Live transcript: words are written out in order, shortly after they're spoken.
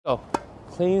Go,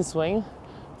 clean swing,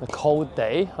 a cold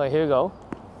day. Okay, here we go.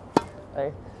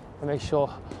 Okay, and make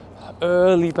sure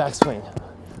early backswing,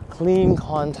 clean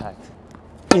contact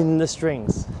in the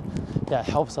strings. Yeah, it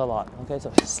helps a lot. Okay,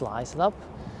 so slice it up.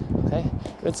 Okay,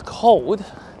 if it's cold,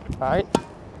 right?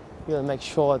 You gotta make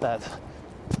sure that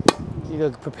you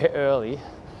gotta prepare early,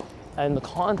 and the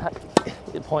contact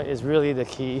point is really the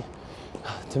key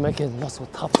to make it not so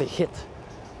tough to hit.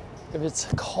 If it's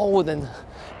cold and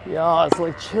yeah, it's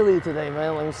like chilly today,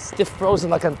 man. Like stiff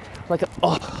frozen, like not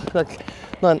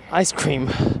an ice cream.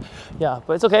 Yeah,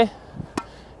 but it's okay.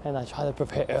 And I try to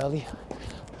prepare early,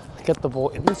 get the ball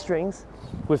in the strings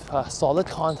with solid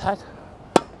contact,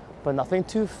 but nothing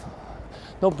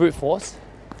no brute force.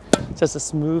 Just a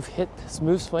smooth hit,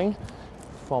 smooth swing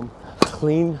from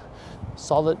clean,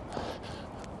 solid,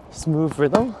 smooth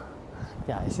rhythm.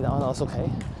 Yeah, you see that one? That's okay.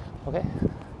 Okay.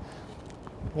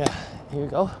 Yeah, here we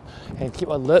go. And keep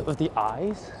alert with the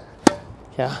eyes.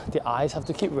 Yeah, the eyes have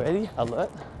to keep ready, alert.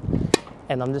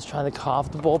 And I'm just trying to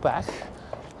carve the ball back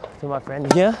to my friend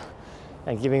here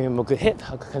and giving him a good hit,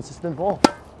 a consistent ball.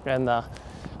 And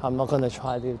I'm not gonna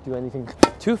try to do anything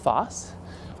too fast,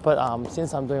 but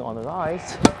since I'm doing it on the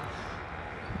rise,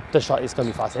 the shot is gonna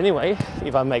be fast anyway.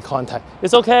 If I make contact,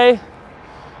 it's okay.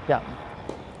 Yeah.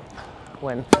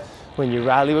 When you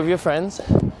rally with your friends,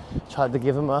 try to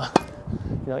give them a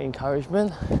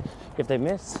encouragement if they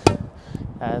miss,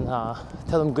 and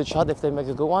tell them good shot if they make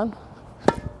a good one.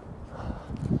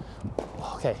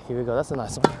 Okay, here we go. That's a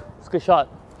nice one. It's a good shot.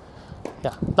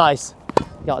 Yeah, nice.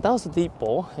 Yeah, that was a deep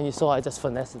ball, and you saw I just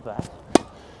finessed it back.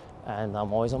 And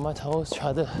I'm always on my toes.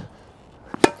 Try to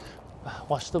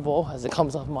watch the ball as it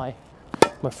comes off my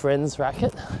friend's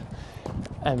racket.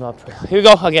 And here we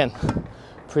go again.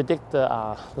 Predict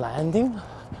the landing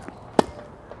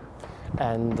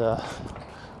and the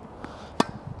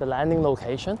landing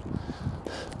location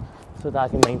so that I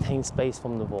can maintain space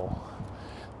from the ball.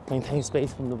 Maintain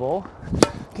space from the ball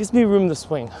gives me room to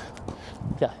swing.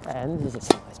 Yeah, and this is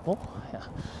a nice ball. Yeah,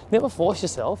 never force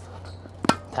yourself.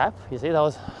 Tap. You see that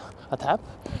was a tap,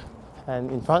 and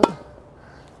in front.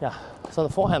 Yeah, so the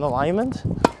forehand alignment.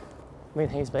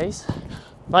 Maintain space.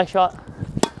 Nice shot.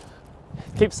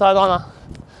 Keep side on.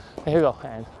 Here we go.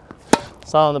 And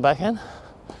side on the backhand.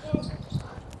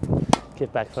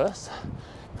 Get back first.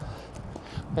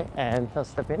 Okay, and now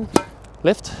step in.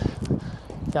 Lift.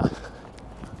 Yeah.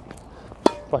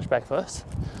 Brush back first.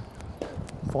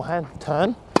 Forehand,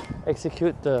 turn.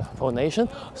 Execute the pronation.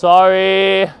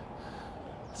 Sorry,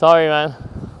 man.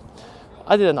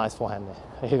 I did a nice forehand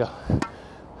there. Here you go.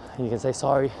 And you can say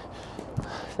sorry,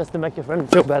 just to make your friend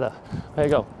feel better. There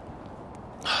you go.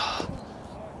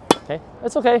 Okay,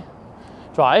 it's okay.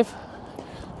 Drive.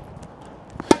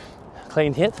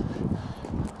 Clean hit.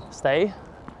 Stay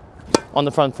on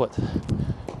the front foot.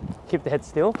 Keep the head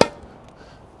still.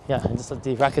 Yeah, and just let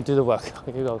the racket do the work.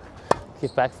 Here you go.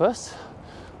 Get back first.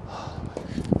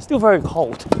 Still very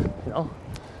cold, you know.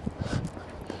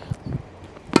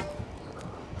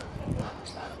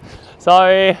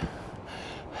 Sorry.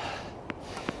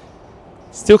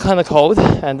 Still kind of cold,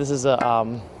 and this is a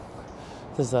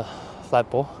flat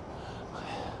ball.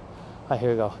 Right,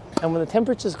 here we go. And when the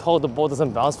temperature is cold, the ball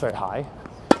doesn't bounce very high,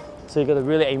 so you got to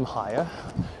really aim higher.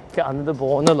 Get under the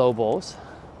ball on the low balls.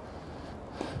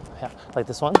 Yeah, like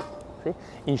this one. See?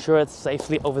 Ensure it's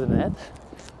safely over the net.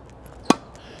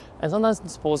 And sometimes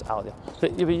this ball's out. Yeah.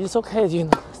 But it's okay if you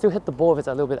can still hit the ball if it's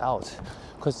a little bit out.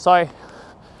 Because sorry,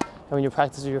 and when you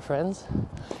practice with your friends,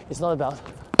 it's not about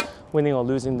winning or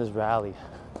losing this rally.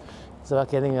 It's about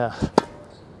getting a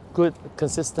good,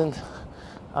 consistent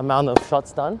amount of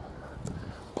shots done,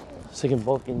 so you can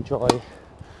both enjoy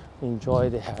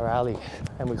the rally.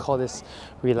 And we call this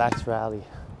relaxed rally.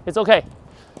 It's okay.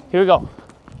 Here we go.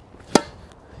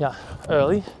 Yeah,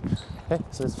 early. Okay,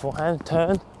 so it's forehand,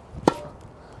 turn.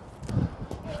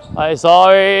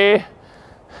 Sorry.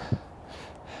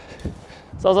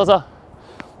 So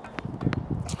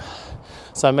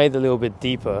I made it a little bit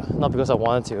deeper, not because I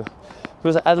wanted to,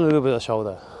 because I added a little bit of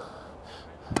shoulder.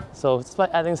 So just by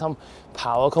adding some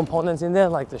power components in there,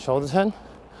 like the shoulder turn,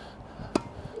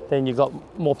 then you got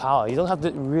more power. You don't have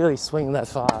to really swing that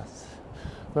fast.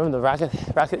 Remember, the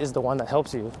racket is the one that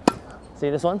helps you. See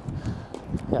this one?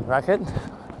 Yeah, racket.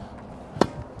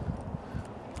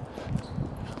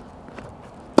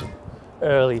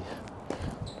 Early.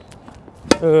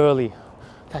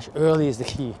 Catch early is the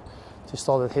key to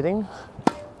solid hitting.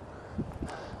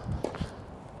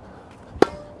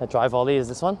 The drive volley is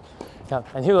this one. Yeah,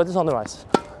 and here we go, this on the rise.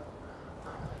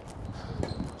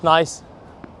 Nice.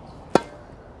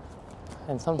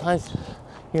 And sometimes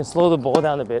you can slow the ball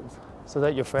down a bit so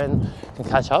that your friend can and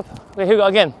catch up. Okay, here we go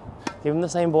again. Give him the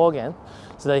same ball again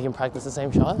so that he can practice the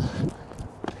same shot.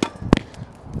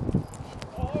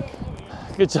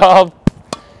 Good job.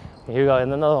 Okay, here we go,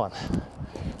 and another one.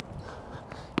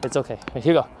 It's okay. Okay,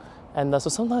 here we go. And so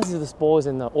sometimes if this ball is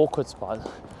in an awkward spot,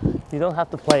 you don't have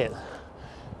to play it.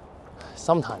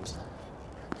 Sometimes.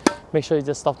 Make sure you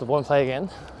just stop the ball and play again.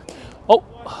 Oh!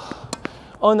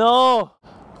 Oh no!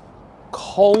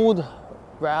 Cold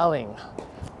rallying.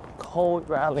 Cold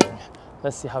rallying.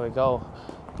 Let's see how we go.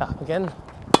 Again,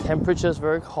 temperature is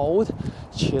very cold,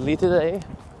 chilly today,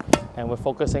 and we're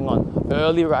focusing on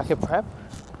early racket prep,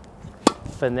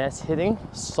 finesse hitting,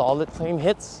 solid clean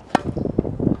hits,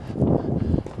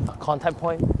 a contact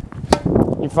point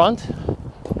in front,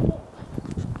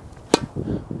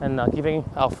 and giving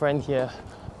our friend here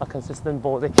a consistent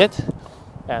ball to hit.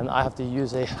 And I have to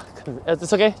use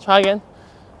it's okay, try again,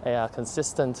 a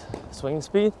consistent swing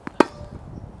speed.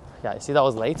 Yeah, you see that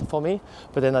was late for me,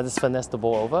 but then I just finessed the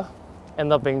ball over.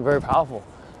 Ended up being very powerful.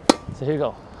 So here you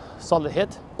go. Solid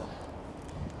hit.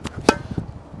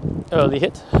 Early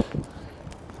hit.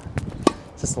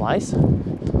 It's a slice.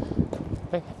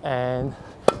 Okay, and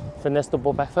finesse the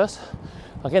ball back first.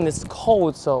 Again, it's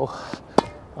cold, so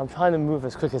I'm trying to move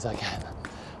as quick as I can.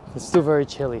 It's still very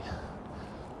chilly.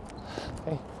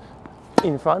 Okay,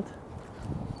 in front.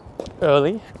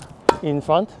 Early. In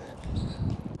front.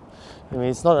 I mean,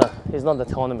 it's not a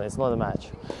tournament, it's not a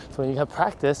match. So when you have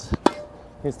practice,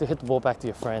 you need to hit the ball back to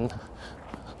your friend.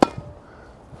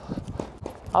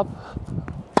 Up.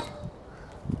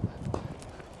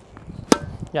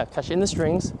 Yeah, catch in the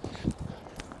strings.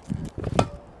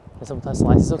 And sometimes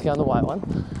slice is okay on the white one.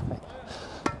 Okay.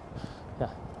 Yeah,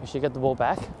 you should get the ball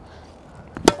back.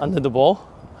 Under the ball.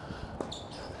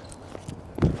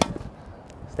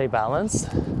 Stay balanced.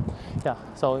 Yeah,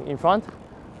 so in front.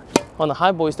 On the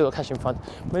high ball, you still got catch in front.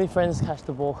 Many friends catch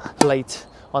the ball late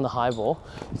on the high ball,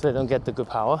 so they don't get the good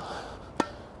power.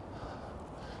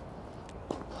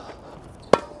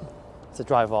 It's a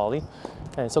dry volley,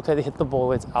 and it's okay to hit the ball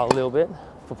where it's out a little bit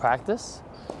for practice.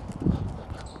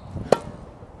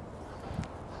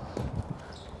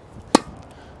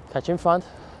 Catch in front.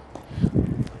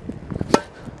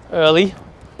 Early.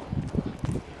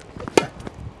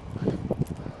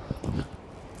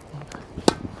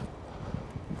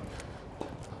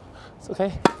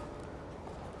 Okay,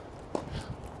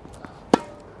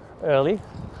 early,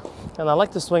 and I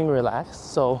like to swing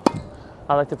relaxed, so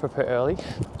I like to prepare early.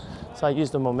 So I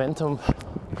use the momentum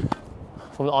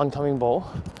from the oncoming ball.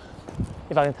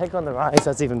 If I can take on the rise,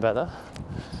 that's even better.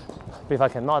 But if I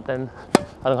cannot, then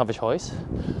I don't have a choice.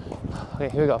 Okay,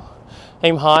 here we go.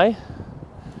 Aim high.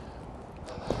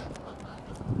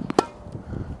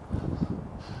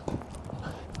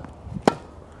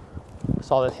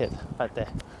 Solid hit right there.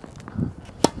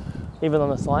 Even on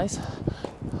the slice.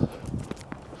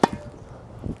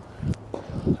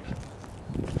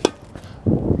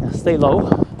 Yeah, stay low.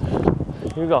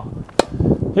 Here we go.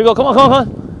 Here we go. Come on, come on,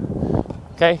 come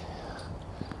on. Okay.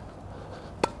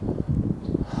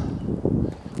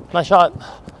 Nice shot.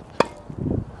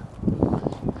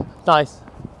 Nice.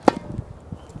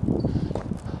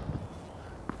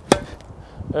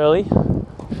 Early.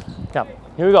 Yeah.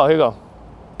 Here we go. Here we go.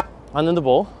 Under the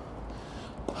ball.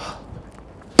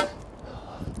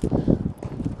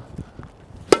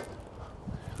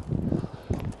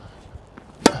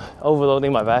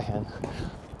 Overloading my backhand.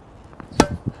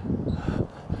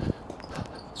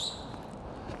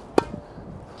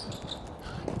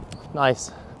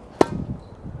 Nice.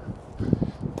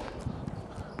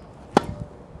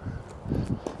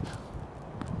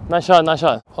 Nice shot, nice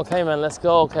shot. Okay, man, let's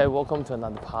go. Okay, welcome to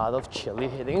another part of chili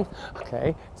hitting.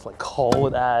 Okay, it's like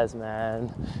cold as,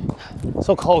 man.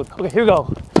 So cold. Okay, here we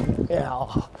go. Yeah,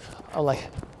 I'm like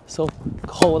so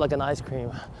cold like an ice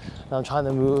cream. And I'm trying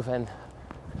to move and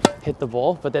hit the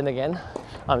ball, but then again,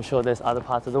 I'm sure there's other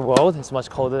parts of the world it's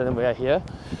much colder than we are here.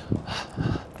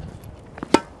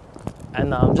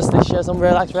 And just to share some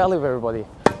relaxed rally with everybody.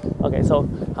 Okay, so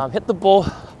hit the ball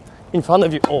in front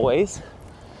of you always,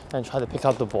 and try to pick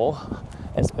up the ball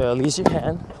as early as you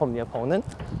can from the opponent.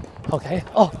 Okay.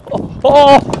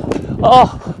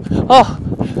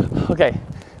 Okay,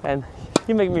 and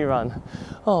you make me run.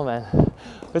 Oh man,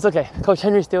 it's okay. Coach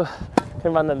Henry still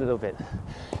can run a little bit.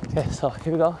 Okay, so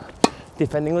here we go.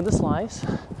 Defending with the slice.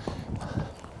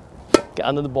 Get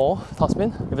under the ball,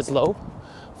 topspin. If it's low,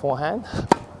 forehand.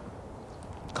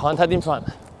 Contact in front.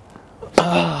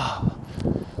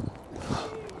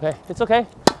 Okay, it's okay.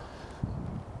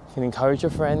 You can encourage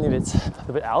your friend if it's a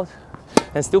little bit out,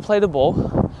 and still play the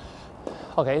ball.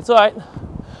 Okay, it's all right.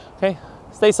 Okay,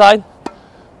 stay side.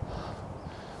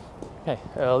 Okay,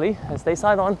 early, and stay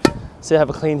side on. so you have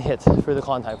a clean hit through the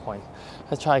contact point.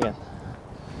 Let's try again.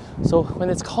 So when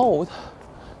it's cold,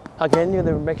 again, you're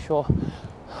gonna make sure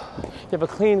you have a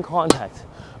clean contact,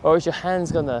 or else your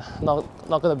hand's gonna not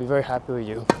gonna be very happy with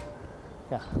you.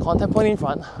 Yeah, contact point in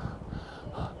front.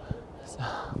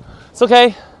 It's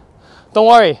okay. Don't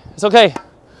worry. It's okay.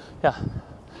 Yeah.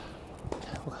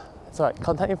 It's all right.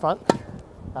 Contact in front.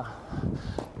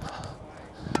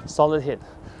 Solid hit.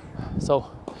 So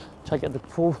try to get the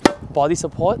full body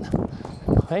support.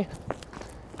 Okay.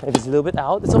 If it's a little bit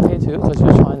out, it's okay too, because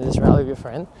you're trying to just rally with your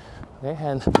friend. Okay,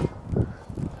 and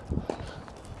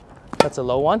that's a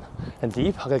low one and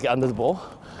deep. I gotta get under the ball.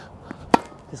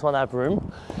 This one I have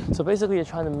room. So basically, you're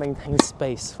trying to maintain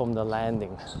space from the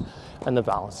landing and the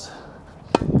bounce.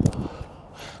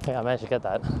 Okay, I managed to get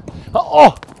that.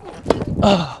 Oh!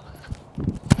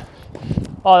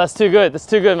 Oh, that's too good. That's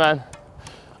too good, man.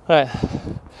 All right.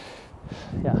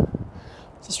 Yeah,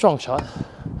 it's a strong shot.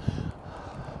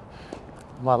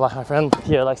 My friend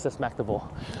here likes to smack the ball.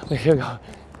 Here we go.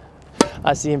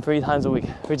 I see him 3 times a week,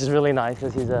 which is really nice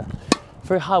because he's a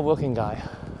very hard-working guy.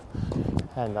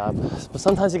 And but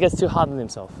sometimes he gets too hard on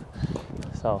himself.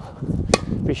 So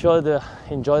be sure to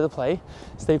enjoy the play,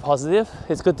 stay positive.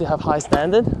 It's good to have high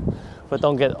standard, but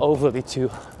don't get overly too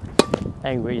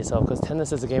angry at yourself, because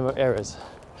tennis is a game of errors.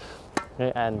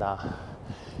 Okay? And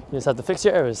you just have to fix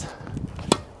your errors.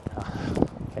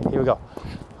 Okay, here we go.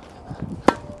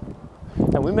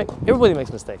 And everybody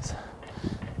makes mistakes.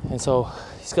 And so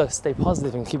you just gotta stay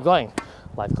positive and keep going.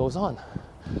 Life goes on.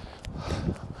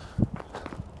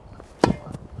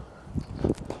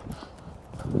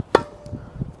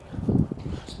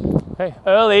 Okay,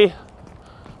 early.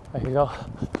 There you go.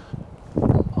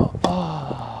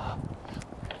 Oh.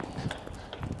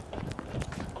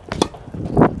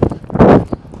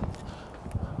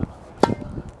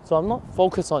 So I'm not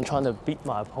focused on trying to beat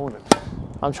my opponent.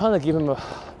 I'm trying to give him a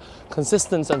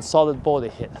consistent and solid ball to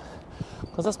hit,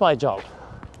 because that's my job.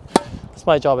 It's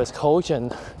my job as coach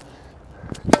and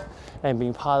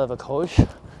being part of a coach,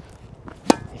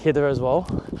 hitter as well.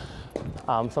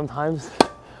 Sometimes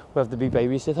we have to be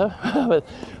babysitter,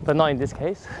 but not in this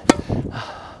case.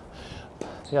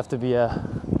 You have to be a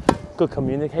good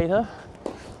communicator,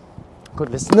 good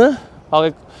listener.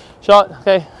 Okay, shot.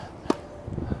 Okay.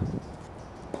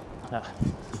 Yeah.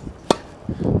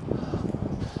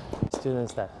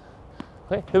 Students that.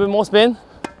 Okay, a little bit more spin.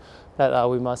 That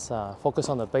we must focus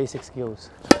on the basic skills.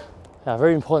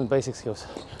 Very important basic skills.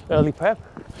 Early prep,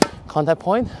 contact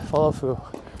point, follow through.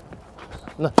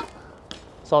 No.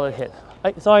 Solid hit.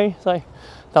 Hey, sorry. That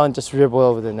one just dribbled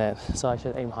over the net, so I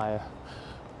should aim higher.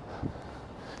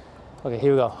 Okay,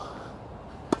 here we go.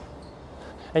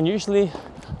 And usually,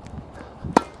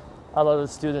 a lot of the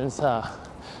students,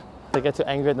 they get too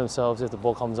angry at themselves if the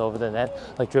ball comes over the net,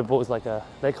 like dribbles like a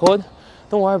leg cord.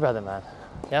 Don't worry about it, man.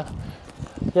 Yeah?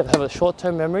 You have to have a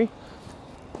short-term memory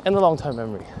and a long-term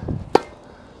memory.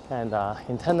 And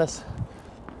in tennis,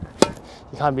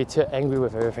 you can't be too angry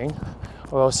with everything,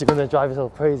 or else you're gonna drive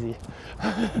yourself crazy.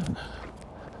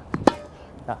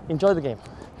 Yeah, enjoy the game.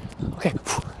 Okay.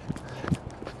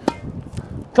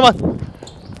 Come on.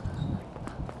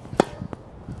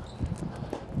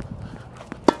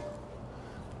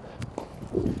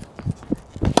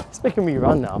 It's making me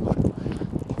run now.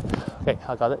 Okay,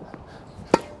 I got it.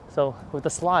 So with the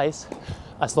slice,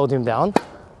 I slowed him down.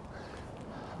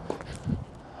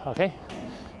 Okay,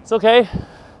 it's okay.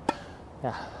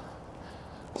 Yeah.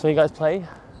 So you guys play,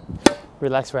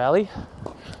 relax rally.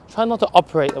 Try not to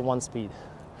operate at one speed.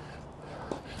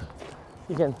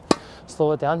 You can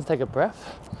slow it down, take a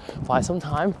breath, buy some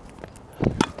time.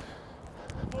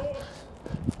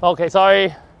 Okay,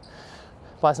 sorry.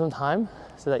 Buy some time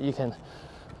so that you can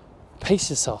pace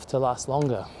yourself to last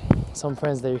longer. Some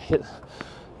friends, they hit,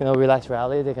 relax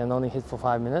rally, they can only hit for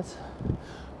 5 minutes.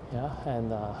 Yeah, and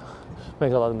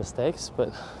make a lot of mistakes,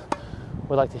 but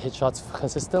we like to hit shots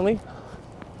consistently.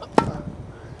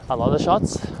 A lot of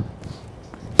shots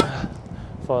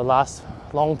for a last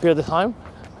long period of time.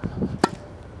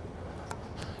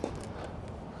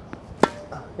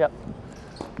 Yep.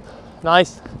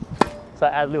 Nice. So I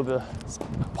add a little bit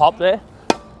of pop there.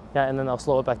 Yeah, and then I'll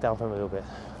slow it back down for a little bit.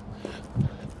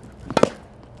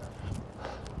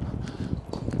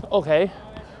 Okay.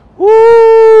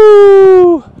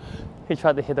 Woo! He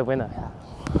tried to hit the winner.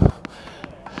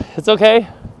 It's okay.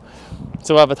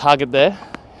 So I have a target there.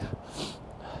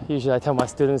 Usually I tell my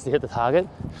students to hit the target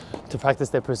to practice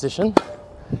their precision.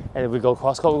 And if we go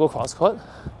cross court, we go cross court.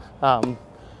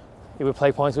 If we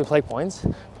play points, we play points.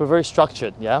 We're very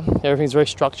structured, yeah? Everything's very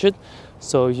structured,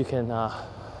 so you can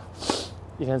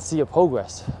see your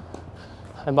progress.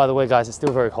 And by the way, guys, it's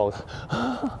still very cold.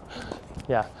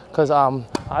 Yeah, because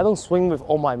I don't swing with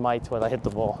all my might when I hit the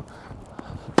ball.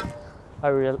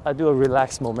 I do a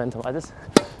relaxed momentum. I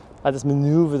just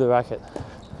maneuver the racket.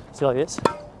 See, like this,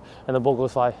 and the ball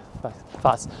goes back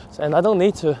fast. So, and I don't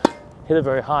need to hit it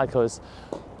very hard because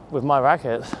with my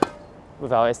racket,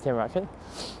 with our STM racket,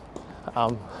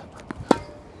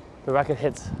 the racket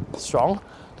hits strong,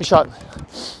 good shot,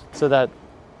 so that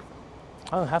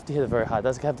I don't have to hit it very hard. I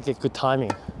just have to get good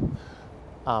timing,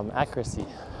 accuracy.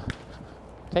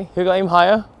 Okay, here we go, aim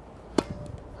higher.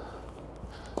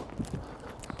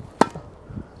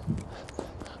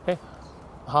 Okay,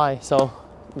 high, so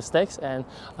mistakes, and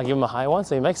I give him a high one,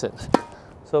 so he makes it.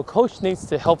 So coach needs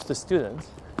to help the students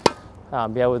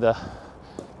be able to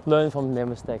learn from their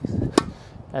mistakes.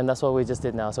 And that's what we just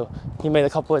did now. So he made a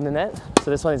couple in the net.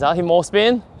 So this one is out, hit more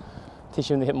spin. Teach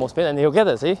him to hit more spin and he'll get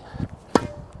it, see?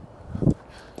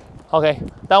 Okay,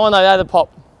 that one I added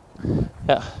pop.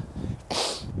 Yeah.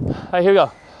 Alright, here we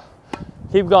go.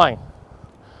 Keep going.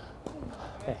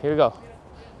 Okay, here we go.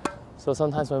 So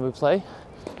sometimes when we play,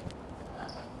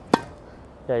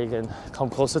 yeah, you can come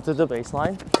closer to the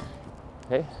baseline.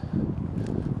 Okay.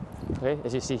 Okay,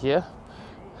 as you see here.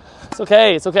 It's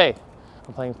okay, it's okay.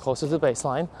 I'm playing closer to the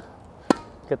baseline.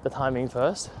 Get the timing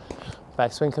first.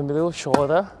 Backswing can be a little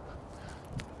shorter.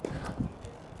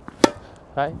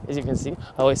 Right, as you can see,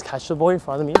 I always catch the ball in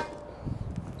front of me.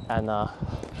 And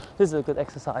this is a good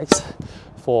exercise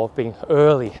for being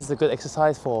early. This is a good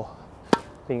exercise for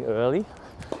being early.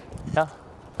 Yeah,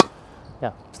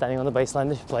 yeah, standing on the baseline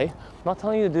to play. I'm not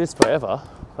telling you to do this forever,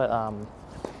 but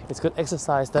it's good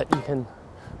exercise that you can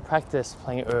practice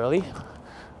playing early.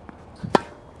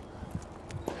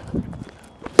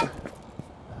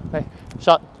 Okay,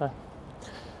 shot.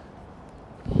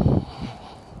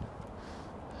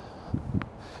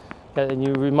 Yeah, and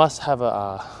you must have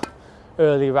a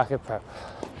early racket prep.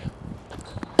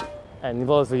 And in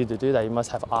order for you to do that, you must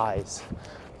have eyes.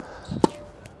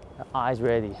 Eyes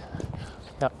ready.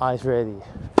 Yeah, eyes ready.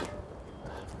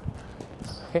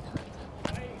 Okay.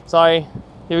 Sorry.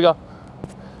 Here we go.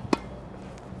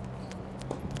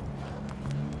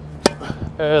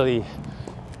 Early.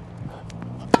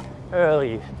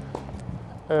 Early.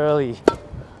 Early.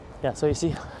 Yeah, so you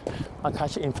see, I'll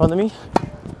catch it in front of me.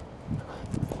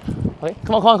 Okay,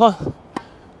 come on, come on, come on.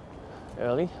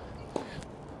 Early.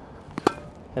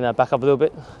 And then back up a little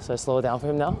bit, so I slow it down for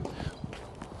him now.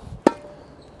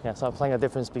 Yeah, so I'm playing a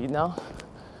different speed now.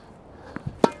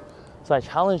 So I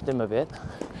challenged him a bit,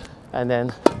 and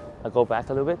then I go back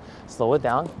a little bit, slow it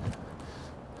down.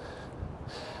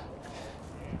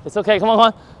 It's okay, come on,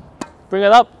 come on. Bring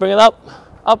it up,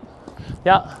 up.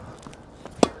 Yeah.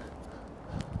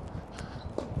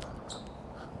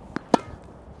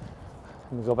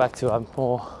 Let me go back to a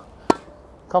more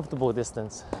comfortable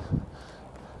distance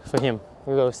for him.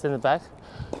 Here we go, stand it back.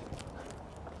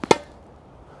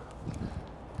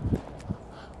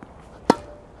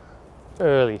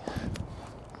 Early.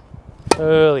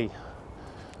 Early.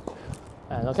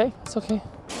 And okay, it's okay.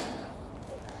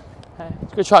 Okay,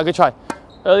 good try, good try.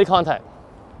 Early contact.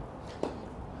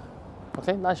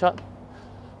 Okay, nice shot.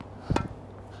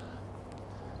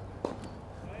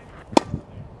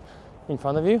 In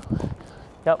front of you.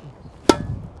 Yep.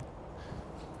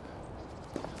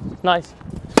 Nice.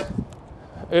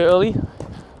 Early.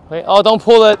 Okay. Oh, don't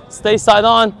pull it. Stay side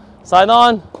on. Side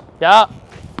on. Yeah.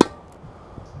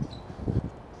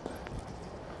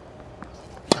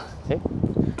 Okay.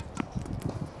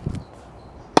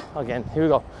 Again, here we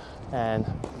go. And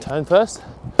turn first.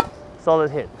 Solid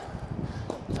hit.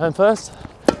 Turn first.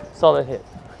 Solid hit.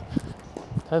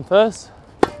 Turn first.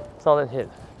 Solid hit.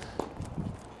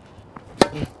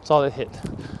 Solid hit.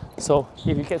 So if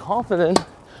you get confident,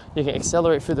 you can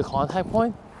accelerate through the contact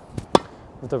point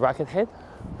with the racket head.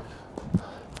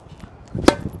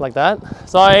 Like that.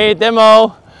 Sorry,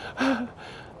 demo.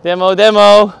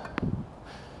 Demo.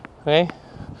 Okay?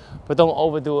 But don't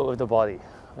overdo it with the body.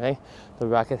 Okay? The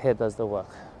racket head does the work.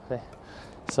 Okay?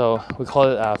 So we call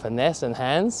it finesse and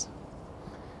hands.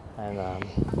 And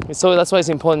so that's why it's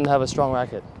important to have a strong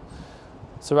racket.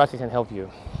 So racket can help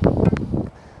you.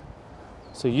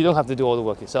 So you don't have to do all the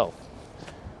work yourself.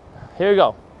 Here we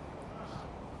go.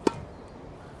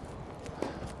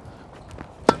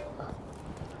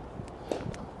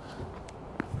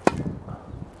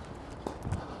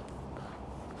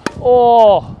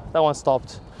 Oh, that one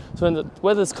stopped. So when the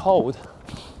weather's cold,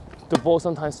 the ball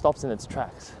sometimes stops in its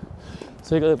tracks.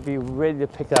 So you gotta be ready to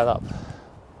pick that up.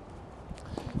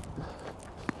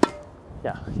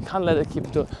 Yeah, you can't let it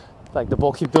keep doing, like the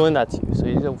ball keep doing that to you. So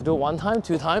you do it 1 time,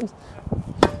 2 times,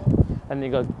 and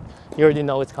you already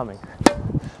know it's coming.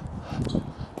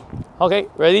 Okay,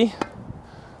 ready?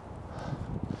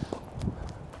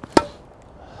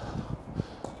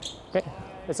 Okay,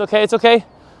 it's okay, it's okay.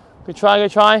 Good try,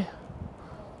 good try.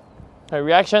 Okay,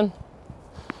 reaction.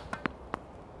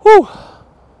 Whew.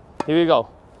 Here we go.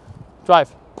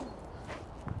 Drive.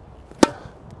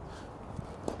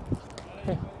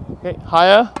 Okay, okay,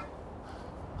 higher.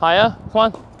 Higher, come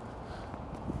on.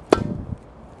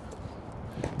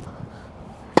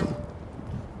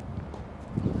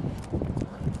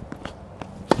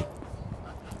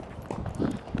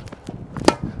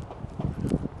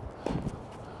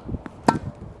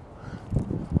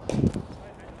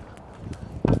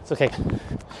 It's okay.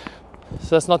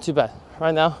 So that's not too bad.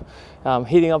 Right now,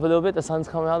 heating up a little bit. The sun's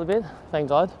coming out a bit, thank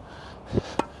God.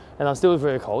 And I'm still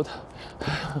very cold.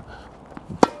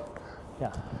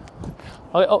 Yeah.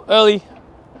 Okay, oh, early.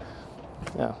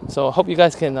 Yeah, so I hope you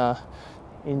guys can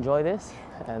enjoy this,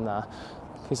 and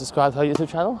please subscribe to our YouTube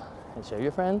channel and share with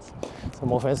your friends so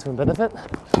more friends can benefit.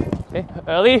 Okay,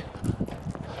 early.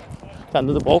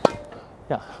 Under the ball.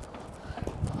 Yeah.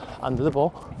 Under the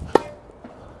ball.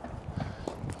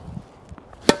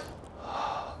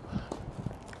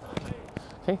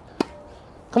 Okay.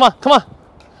 Come on, come on.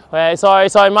 Okay,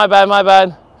 sorry, my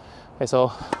bad. Okay,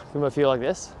 so give me a feel like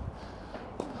this.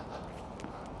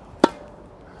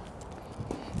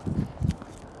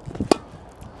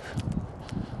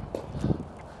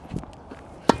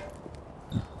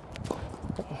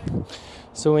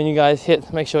 So when you guys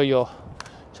hit, make sure you're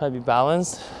trying to be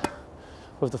balanced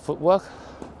with the footwork.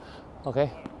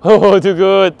 Okay. Oh, too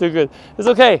good. It's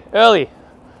okay, early.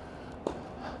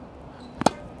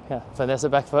 Yeah, Vanessa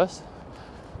back first.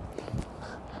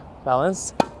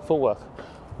 Balance, footwork.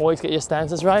 Always get your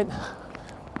stances right.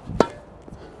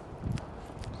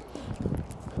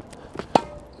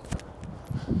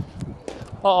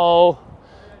 Uh-oh.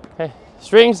 Okay,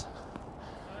 strings.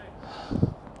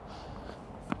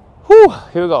 Whew,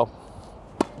 here we go.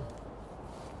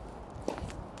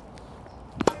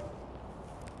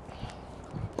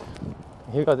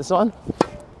 Here we go, this one.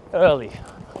 Early.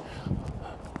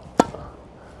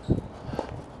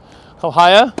 Come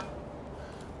higher.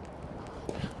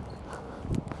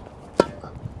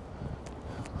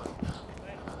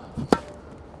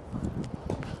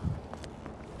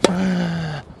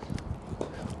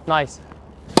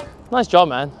 Nice job,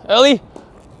 man. Early.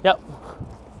 Yep.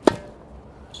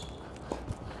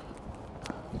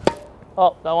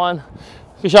 Oh, that one.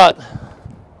 Good shot.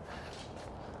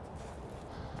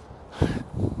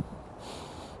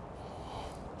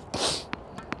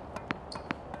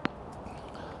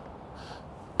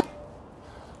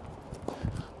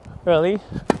 Early.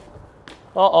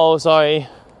 Uh-oh, sorry.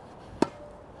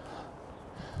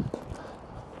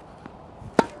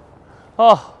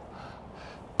 Oh,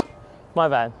 my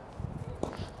bad.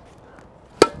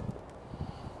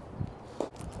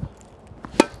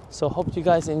 So hope you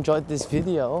guys enjoyed this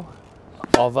video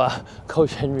of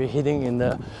Coach Henry hitting in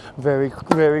the very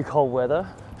cold weather,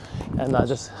 and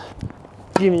just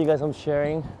giving you guys some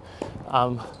sharing,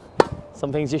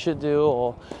 some things you should do,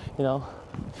 or you know,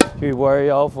 be wary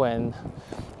of when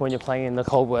you're playing in the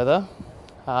cold weather.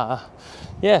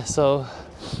 Yeah, so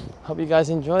hope you guys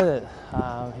enjoyed it.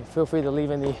 Feel free to leave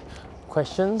any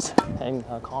questions and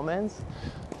comments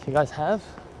if you guys have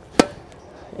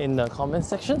in the comment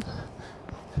section,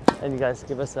 and you guys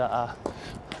give us a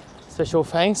special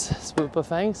thanks, super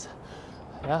thanks.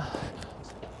 Yeah,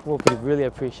 we'll really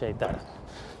appreciate that.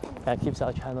 That keeps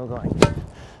our channel going.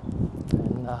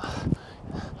 And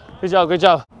good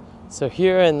job. So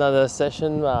here another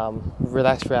session,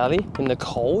 relaxed rally in the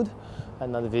cold.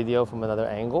 Another video from another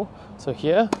angle. So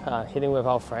here, hitting with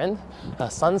our friend.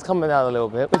 Sun's coming out a little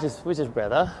bit, which is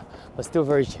better, but still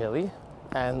very chilly.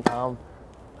 And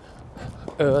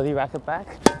early racket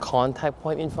back, contact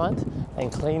point in front,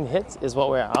 and clean hits is what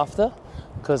we're after.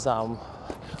 Because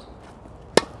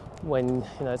when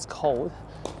it's cold,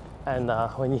 and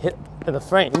when you hit in the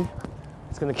frame,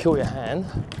 it's gonna kill your hand.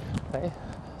 Okay,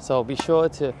 so be sure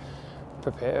to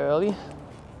prepare early,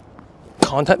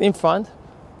 contact in front,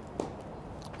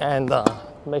 and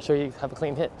make sure you have a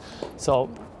clean hit. So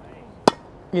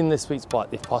in the sweet spot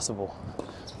if possible.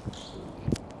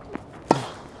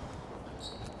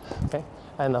 Okay,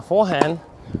 and the forehand,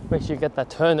 make sure you get that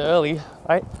turn early,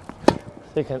 right? So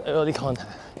you can early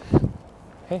contact.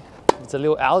 Okay, if it's a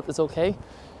little out, it's okay.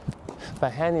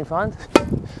 Backhand in front,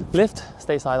 lift,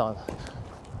 stay side on.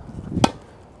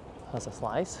 That's a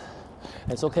slice.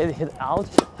 It's okay to hit out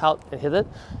and hit it.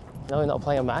 You know, you're not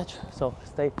playing a match, so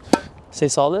stay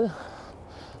solid.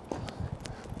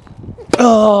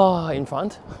 Oh, in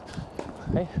front.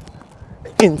 Okay,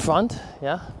 in front.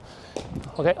 Yeah.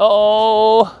 Okay.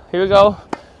 Oh, here we go.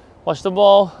 Watch the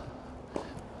ball.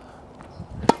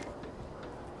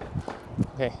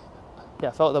 Okay. Yeah,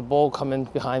 I felt the ball coming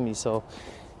behind me, so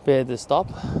better to stop.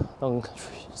 Don't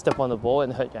step on the ball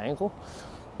and hurt your ankle.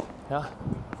 Yeah.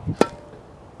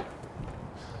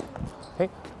 Okay.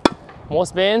 More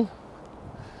spin.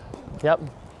 Yep.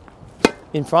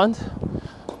 In front.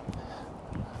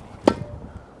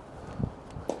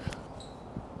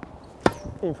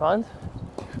 In front.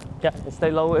 Yeah, and stay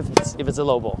low if it's a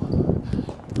low ball.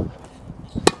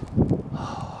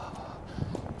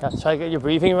 Yeah, try to get your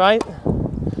breathing right.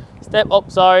 Step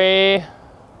up, sorry.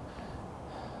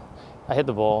 I hit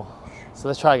the ball. So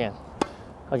let's try again.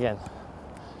 Again.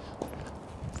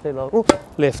 Stay low. Ooh.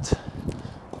 Lift.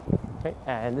 Okay,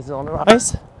 and this is on the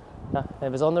rise. Yeah,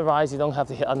 if it's on the rise, you don't have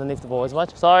to hit underneath the ball as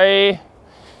much. Sorry.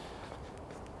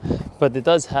 But it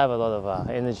does have a lot of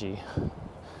energy.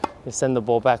 You send the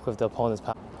ball back with the opponent's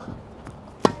power.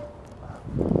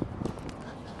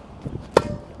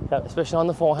 Yeah, especially on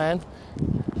the forehand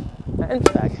and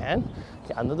backhand.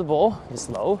 Get under the ball, it's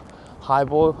slow. High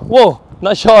ball. Whoa,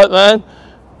 not short, man.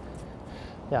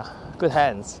 Yeah, good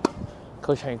hands.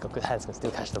 Coach Henry got good hands, can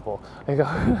still catch the ball. There you go.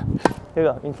 Here you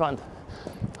go, in front.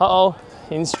 Uh-oh,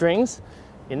 in strings,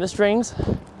 in the strings.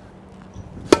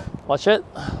 Watch it.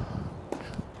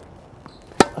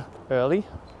 Early.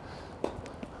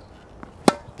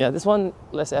 Yeah, this one,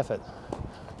 less effort.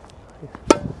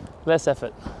 Less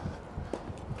effort.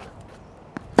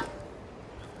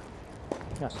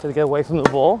 Yeah, so to get away from the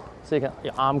ball, so your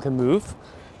arm can move,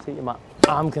 so your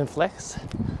arm can flex,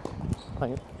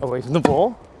 away from the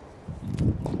ball.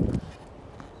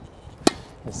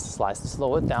 And slice to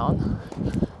slow it down.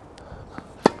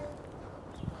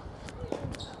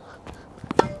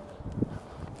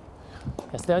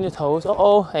 And stay on your toes.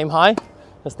 Uh-oh, aim high.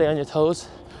 And stay on your toes.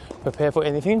 Prepare for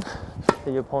anything that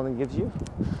your opponent gives you.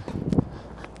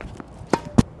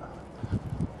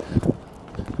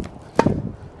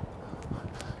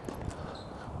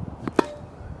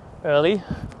 Early.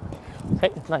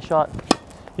 Okay, nice shot.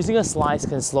 Using a slice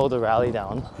can slow the rally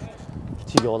down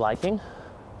to your liking.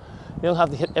 You don't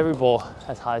have to hit every ball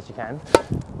as hard as you can,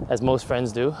 as most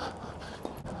friends do.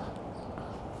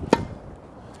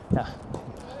 Yeah.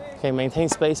 Okay, maintain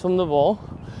space from the ball.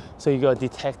 So you gotta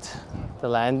detect the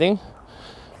landing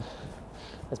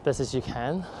as best as you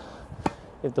can.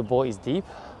 If the ball is deep,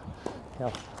 you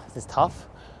know, it's tough.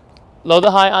 Low the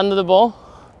high under the ball.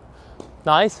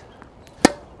 Nice.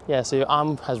 Yeah, so your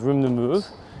arm has room to move.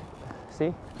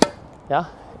 See? Yeah?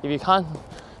 If you can't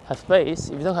have space,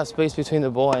 if you don't have space between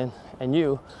the ball and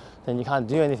you, then you can't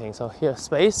do anything. So here,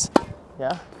 space.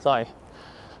 Yeah? Sorry.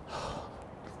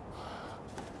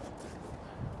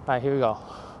 Alright, here we go.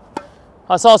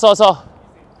 So.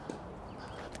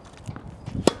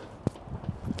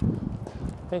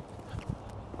 Okay.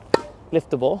 Lift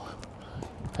the ball.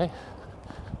 Okay.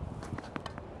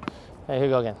 Okay, here we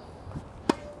go again.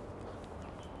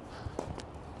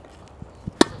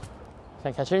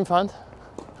 Can catch it in front.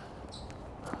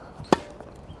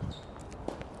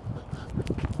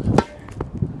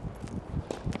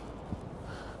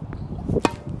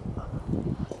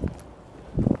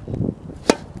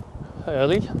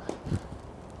 Early.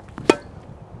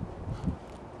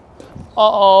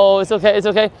 Uh-oh, it's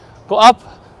okay. Go up.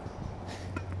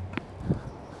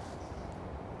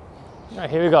 All right,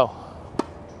 here we go.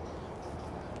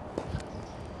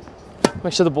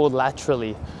 Make sure the ball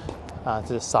laterally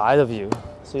to the side of you,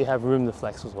 so you have room to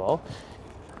flex as well,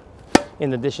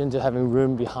 in addition to having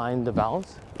room behind the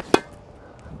bounce.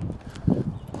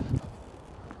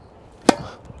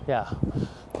 Yeah,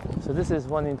 so this is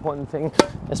one important thing,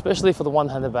 especially for the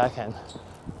one-handed backhand.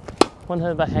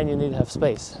 One-handed backhand, you need to have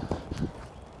space.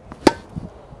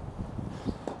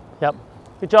 Yep,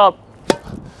 good job.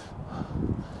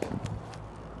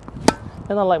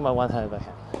 And I like my one-handed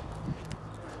backhand.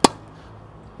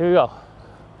 Here we go.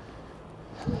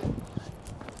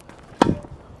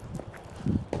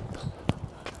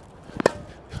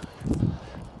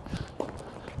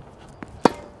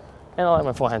 And I like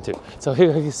my forehand too. So here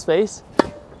is space.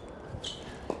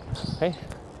 Okay.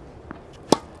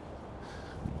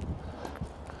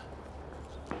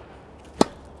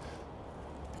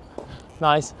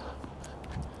 Nice.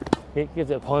 Okay, give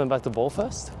the opponent back the ball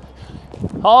first.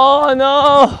 Oh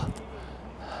no!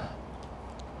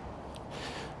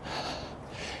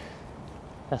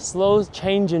 A slow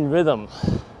change in rhythm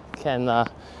can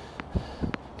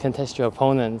test your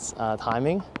opponent's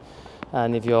timing.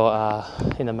 And if you're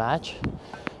in a match,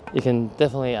 you can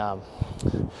definitely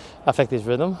affect his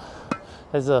rhythm.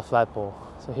 This is a flat ball,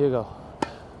 so here we go.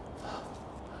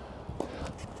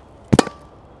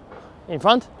 In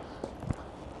front.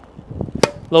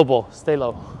 Low ball, stay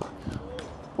low.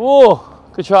 Whoa,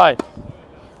 good try.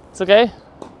 It's okay.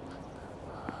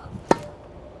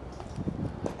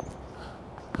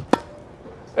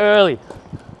 early.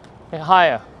 Okay,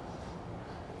 higher.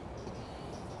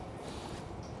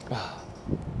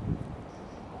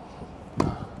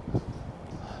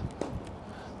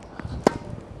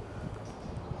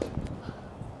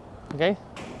 Okay,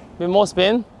 a bit more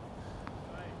spin.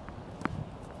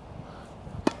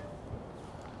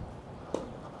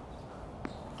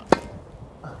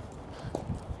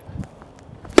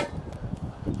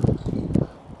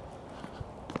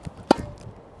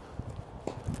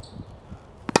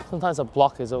 Sometimes a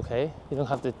block is okay. You don't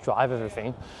have to drive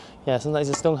everything. Yeah, sometimes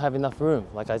you just don't have enough room.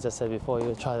 Like I just said before,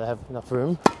 you try to have enough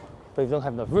room. But if you don't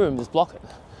have enough room, just block it.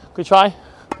 Good try.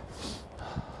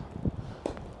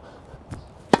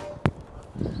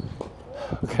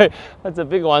 Okay, that's a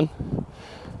big one.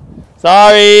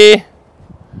 Sorry.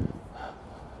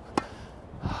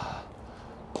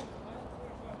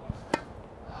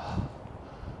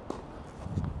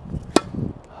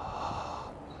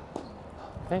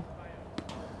 Okay.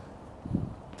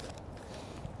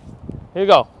 Here you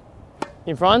go.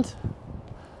 In front.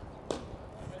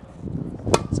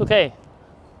 It's okay.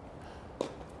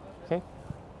 Okay.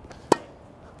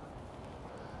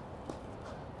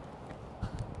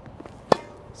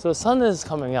 So the sun is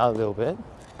coming out a little bit,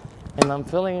 and I'm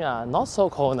feeling not so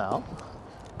cold now,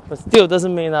 but still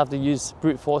doesn't mean I have to use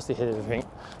brute force to hit everything.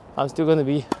 I'm still going to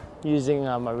be using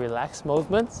my relaxed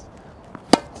movements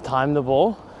to time the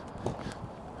ball.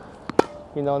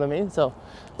 You know what I mean? So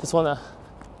just want to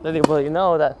let everybody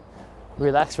know that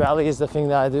relaxed rally is the thing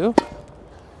that I do,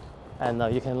 and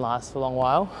you can last for a long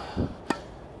while.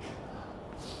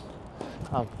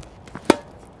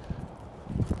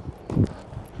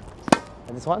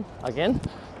 And this one again,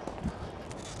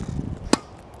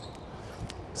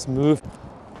 smooth.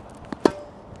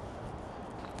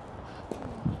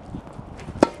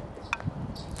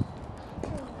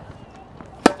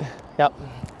 Yep,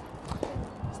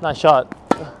 it's a nice shot.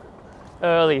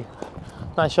 Early,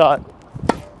 nice shot.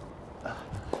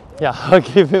 Yeah, I'll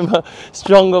give him a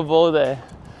stronger ball there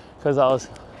because I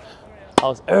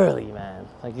was early, man.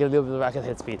 Like give a little bit of racket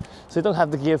head speed, so you don't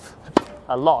have to give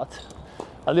a lot.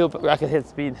 A little bit racket head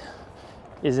speed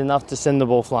is enough to send the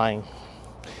ball flying.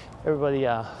 Everybody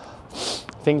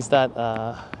thinks that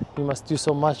you must do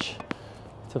so much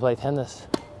to play tennis.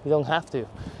 You don't have to.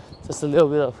 Just a little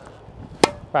bit of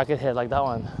racket head like that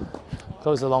one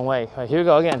goes a long way. All right, here we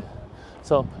go again.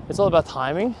 So it's all about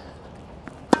timing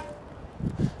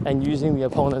and using the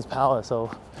opponent's power.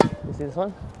 So you see this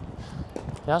one?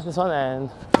 Yeah, this one, and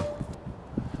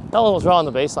that one was right on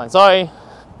the baseline. Sorry,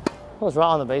 that was right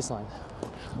on the baseline.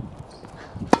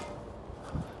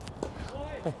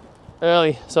 Okay.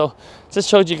 Early. So just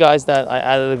showed you guys that I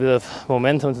added a bit of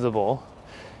momentum to the ball,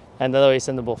 and that already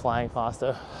sent the ball flying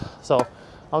faster. So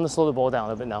I'm gonna slow the ball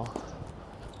down a bit now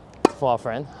for our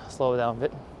friend. Slow it down a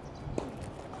bit.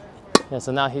 Yeah,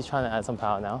 so now he's trying to add some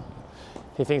power now.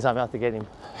 He thinks I'm about to get him.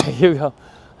 Here we go.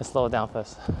 Let's slow it down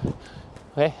first.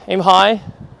 Okay, aim high.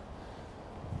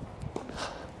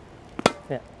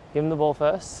 Yeah, give him the ball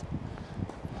first.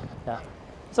 Yeah,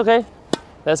 it's okay.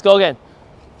 Let's go again.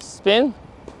 Spin.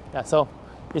 Yeah, so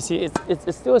you see,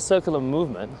 it's still a circular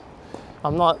movement.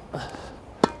 I'm not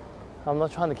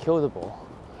trying to kill the ball.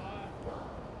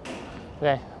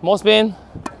 Okay, more spin.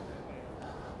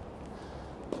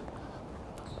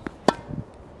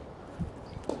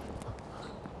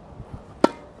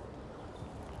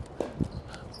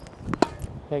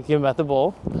 Okay, give him back the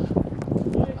ball.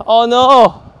 Oh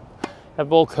no! That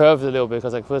ball curved a little bit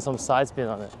because I put some side spin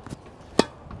on it.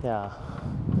 Yeah.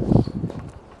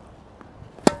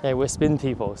 Yeah, we're spin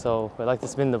people, so we like to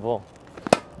spin the ball.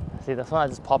 See, this one I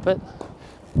just pop it.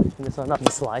 And this one I can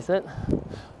slice it.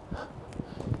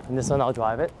 And this one I'll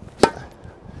drive it.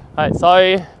 Alright,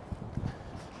 sorry.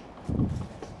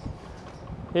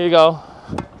 Here you go.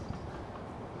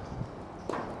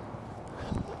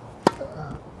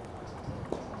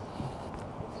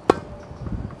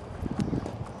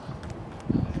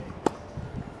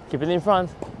 Keep it in front.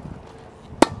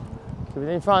 Keep it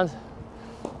in front.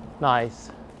 Nice.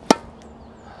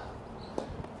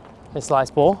 A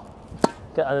slice ball.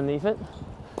 Get underneath it.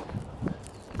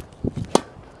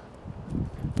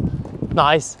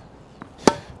 Nice.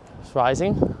 It's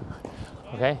rising.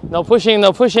 Okay. No pushing,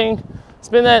 no pushing.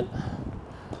 Spin it.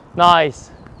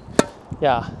 Nice.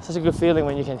 Yeah, such a good feeling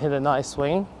when you can hit a nice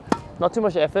swing. Not too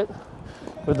much effort,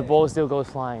 but the ball still goes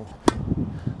flying.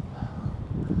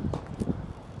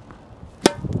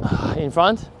 In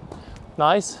front.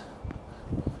 Nice.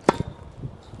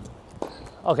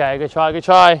 Okay, good try, good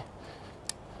try.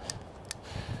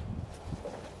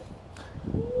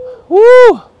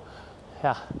 Woo!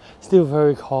 Yeah, still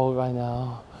very cold right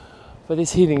now, but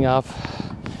it's heating up.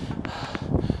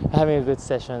 having a good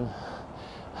session.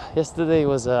 Yesterday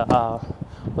was a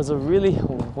really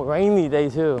rainy day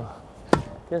too.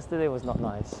 Yesterday was not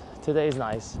nice. Today is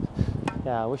nice.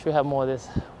 Yeah, I wish we had more of this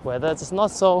weather. It's just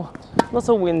not so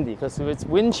windy, because if it's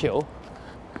wind chill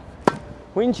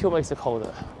makes it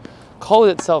colder. Cold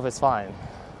itself is fine.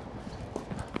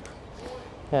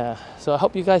 Yeah, so I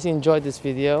hope you guys enjoyed this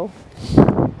video,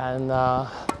 and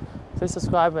please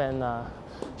subscribe and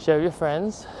share with your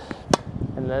friends,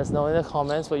 and let us know in the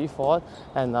comments what you thought,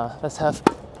 and let's have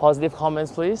positive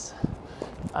comments, please.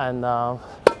 And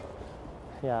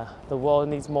yeah, the world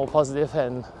needs more positive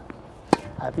and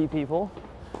happy people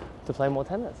to play more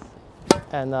tennis,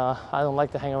 and I don't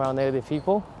like to hang around negative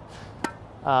people.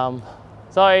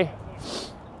 Sorry.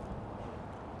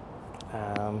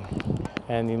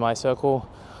 And in my circle,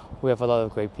 we have a lot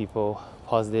of great people,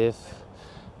 positive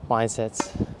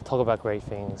mindsets, talk about great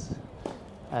things,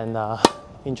 and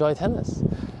enjoy tennis,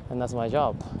 and that's my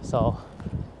job. So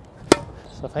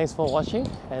thanks for watching.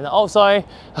 And oh, sorry,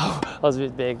 that was a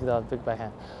bit big, the big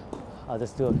backhand. I'll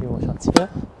just do a few more shots here.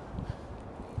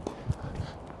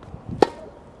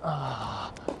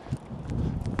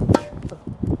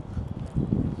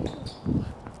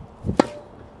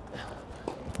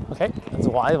 Okay, that's a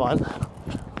wide one.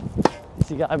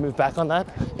 See, I move back on that.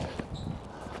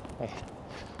 Okay.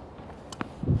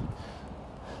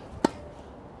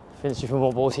 Finish a few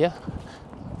more balls here.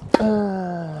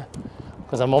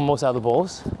 Because I'm almost out of the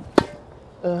balls.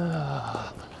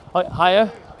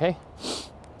 Higher, okay.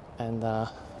 And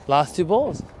last two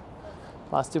balls,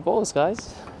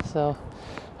 guys. So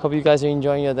hope you guys are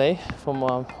enjoying your day from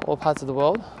all parts of the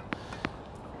world.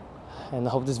 And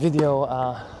I hope this video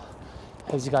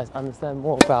helps you guys understand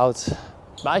more about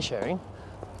my sharing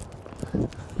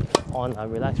on a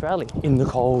relaxed rally in the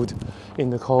cold.